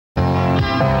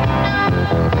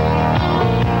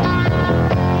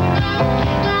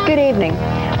Good evening.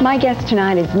 My guest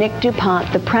tonight is Nick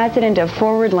duPont, the president of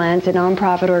Forward Lands, a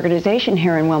nonprofit organization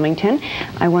here in Wilmington.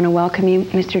 I want to welcome you,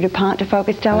 Mr. duPont, to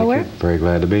Focus, Delaware. Thank you. Very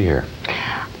glad to be here.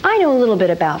 I know a little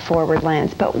bit about Forward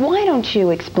Lands, but why don't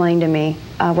you explain to me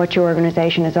what your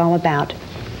organization is all about?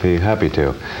 Be happy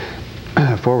to.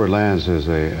 Forward Lands is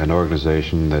an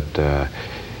organization that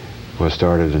was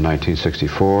started in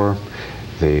 1964.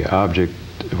 The object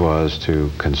was to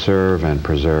conserve and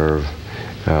preserve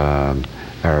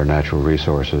our natural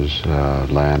resources,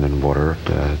 land and water,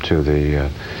 to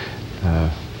the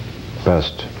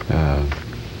best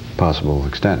possible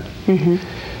extent. Mm-hmm.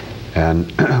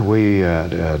 And we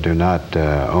do not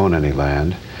own any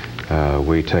land.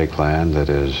 We take land that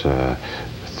is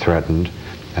threatened,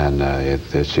 and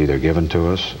it's either given to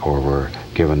us or we're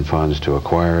given funds to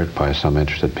acquire it by some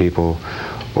interested people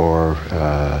or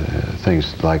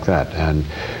things like that. And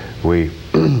we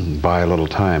buy a little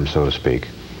time, so to speak.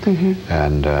 Mm-hmm.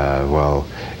 And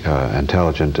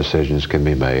intelligent decisions can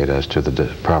be made as to the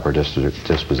proper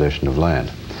disposition of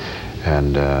land.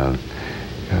 And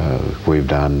we've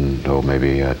done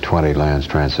maybe 20 lands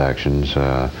transactions,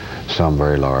 some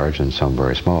very large and some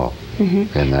very small,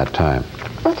 mm-hmm. in that time.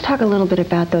 Let's talk a little bit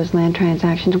about those land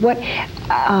transactions. What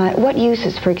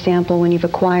uses, for example, when you've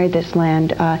acquired this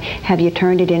land, have you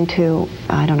turned it into,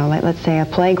 I don't know, let's say a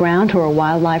playground or a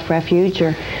wildlife refuge,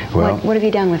 or well, what have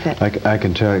you done with it? I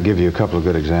can give you a couple of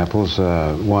good examples.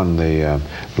 One, the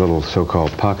little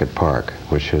so-called pocket park,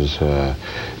 which is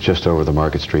just over the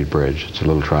Market Street Bridge. It's a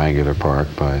little triangular park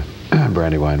by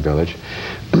Brandywine Village.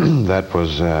 That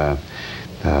was,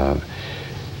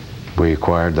 we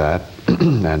acquired that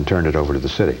and turned it over to the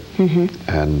city. Mm-hmm.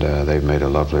 And they've made a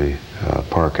lovely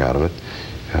park out of it.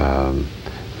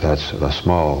 That's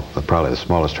probably the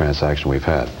smallest transaction we've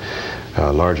had.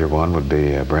 A larger one would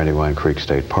be Brandywine Creek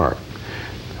State Park,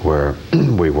 where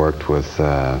we worked with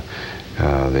the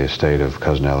estate of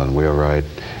Cousin Ellen Wheelwright,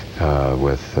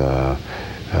 with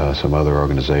some other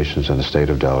organizations in the state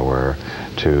of Delaware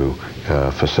to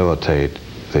facilitate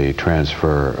the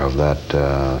transfer of that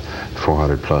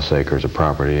 400 plus acres of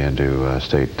property into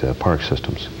state park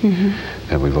systems. Mm-hmm.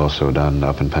 And we've also done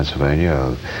up in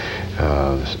Pennsylvania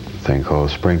a thing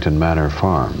called Springton Manor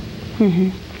Farm,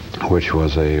 mm-hmm. which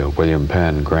was a William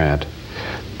Penn grant,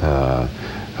 a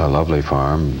lovely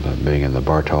farm, being in the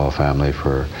Bartol family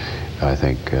for, I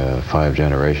think, 5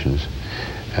 generations.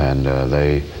 And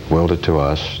they willed it to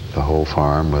us, the whole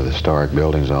farm, with historic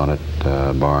buildings on it,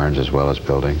 barns as well as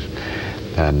buildings.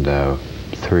 And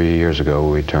 3 years ago,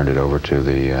 we turned it over to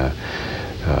the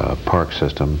park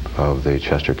system of the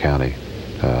Chester County,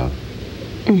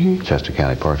 mm-hmm. Chester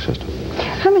County Park System.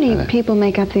 How many people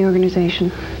make up the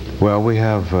organization? Well, we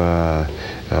have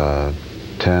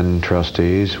 10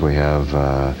 trustees. We have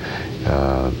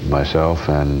myself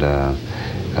and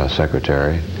a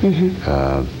secretary.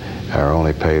 Mm-hmm. Our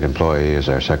only paid employee is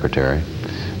our secretary,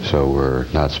 so we're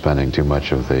not spending too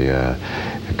much of the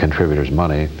contributors'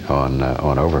 money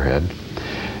on overhead.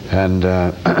 And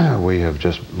we have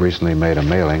just recently made a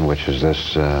mailing, which is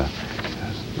this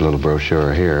little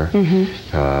brochure here, mm-hmm.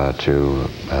 To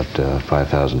about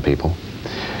 5,000 people,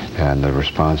 and the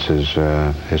response is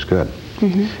good.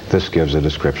 Mm-hmm. This gives a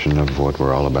description of what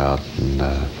we're all about and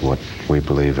what we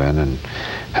believe in, and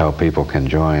how people can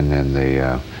join in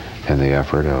the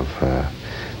effort of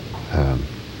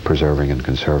preserving and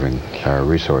conserving our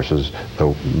resources,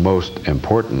 the most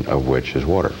important of which is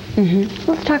water. Mm-hmm.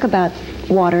 Let's talk about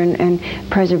water and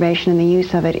preservation and the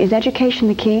use of it. Is education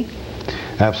the key?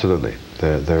 Absolutely.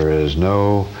 There is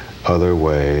no other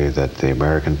way that the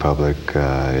American public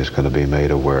is going to be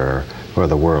made aware, or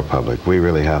the world public. We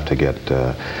really have to get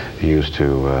used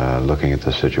to looking at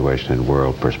the situation in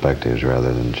world perspectives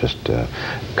rather than just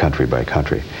country by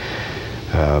country.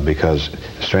 Because,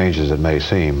 strange as it may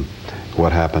seem,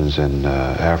 what happens in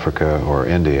Africa or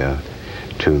India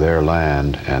to their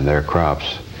land and their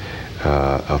crops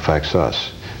affects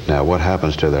us. Now, what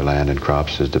happens to their land and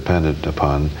crops is dependent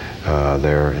upon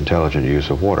their intelligent use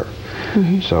of water.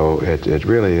 Mm-hmm. So it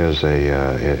really is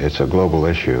it's a global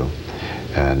issue,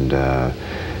 and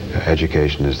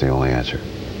education is the only answer.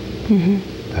 Mm-hmm.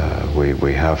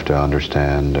 We have to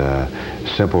understand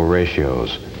simple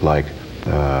ratios, like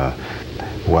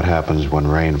what happens when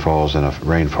rain falls in a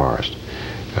rainforest,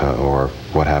 or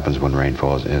what happens when rain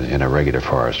falls in a regular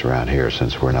forest around here,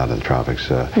 since we're not in the tropics.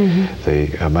 Mm-hmm.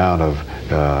 The amount of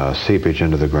seepage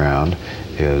into the ground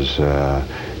is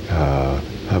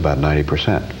about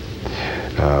 90%.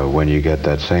 When you get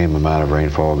that same amount of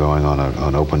rainfall going on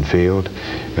an open field,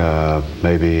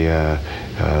 maybe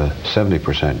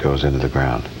 70% goes into the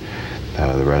ground.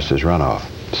 The rest is runoff.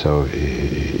 So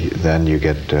then you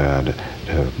get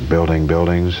building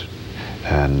buildings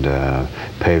and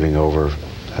paving over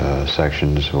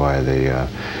sections. Why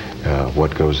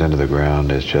what goes into the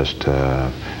ground is just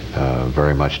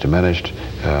very much diminished,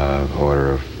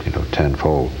 order of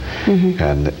tenfold,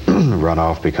 and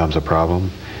runoff becomes a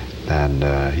problem. And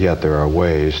yet there are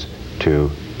ways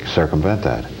to circumvent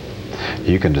that.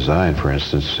 You can design, for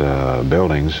instance,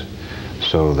 buildings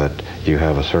so that you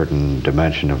have a certain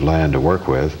dimension of land to work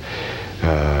with.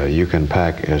 You can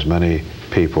pack as many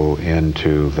people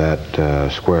into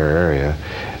that square area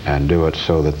and do it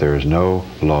so that there is no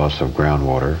loss of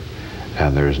groundwater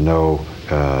and there's no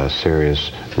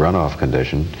serious runoff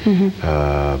condition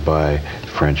by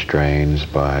French drains,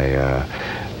 by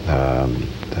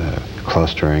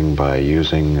clustering, by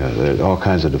using all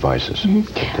kinds of devices.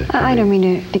 I don't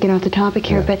mean to get off the topic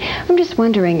here, but I'm just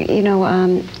wondering,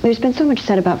 there's been so much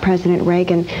said about President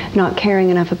Reagan not caring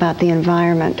enough about the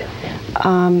environment.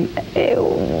 How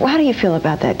do you feel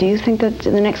about that? Do you think that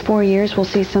in the next 4 years we'll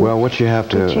see some what you have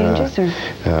to changes?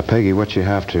 Peggy, what you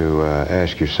have to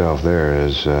ask yourself there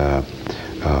is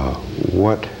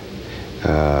what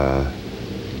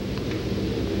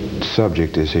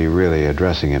subject is he really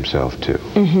addressing himself to,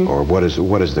 or what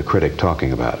is the critic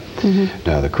talking about?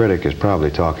 Now, the critic is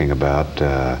probably talking about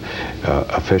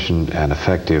efficient and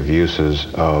effective uses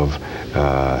of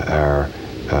our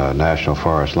national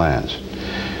forest lands,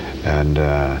 and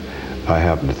I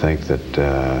happen to think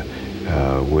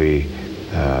that we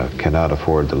cannot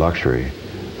afford the luxury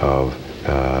of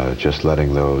just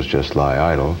letting those just lie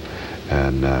idle,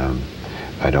 and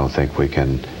I don't think we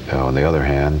can, on the other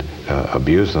hand,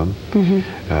 abuse them,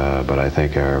 but I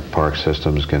think our park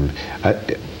systems can.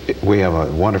 We have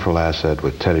a wonderful asset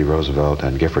with Teddy Roosevelt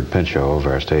and Gifford Pinchot of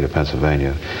our state of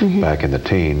Pennsylvania back in the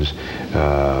teens,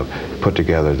 put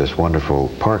together this wonderful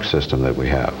park system that we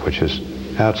have, which is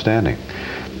outstanding.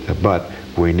 But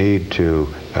we need to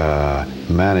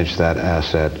manage that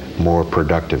asset more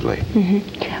productively.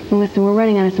 Well, listen, we're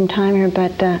running out of some time here,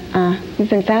 but it's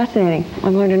been fascinating.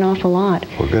 I've learned an awful lot.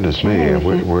 Well, goodness me,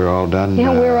 we're all done?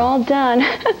 Yeah, we're all done.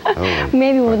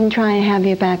 Maybe we'll try and have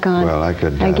you back on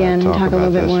again and talk a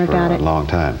little bit more about it. For a long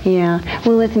time. Yeah.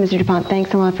 Well, listen, Mr. DuPont,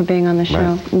 thanks a lot for being on the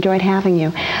show. Right. Enjoyed having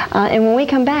you. And when we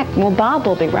come back, well, Bob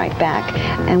will be right back,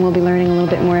 and we'll be learning a little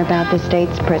bit more about the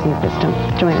state's prison system.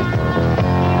 Join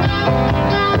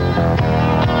us.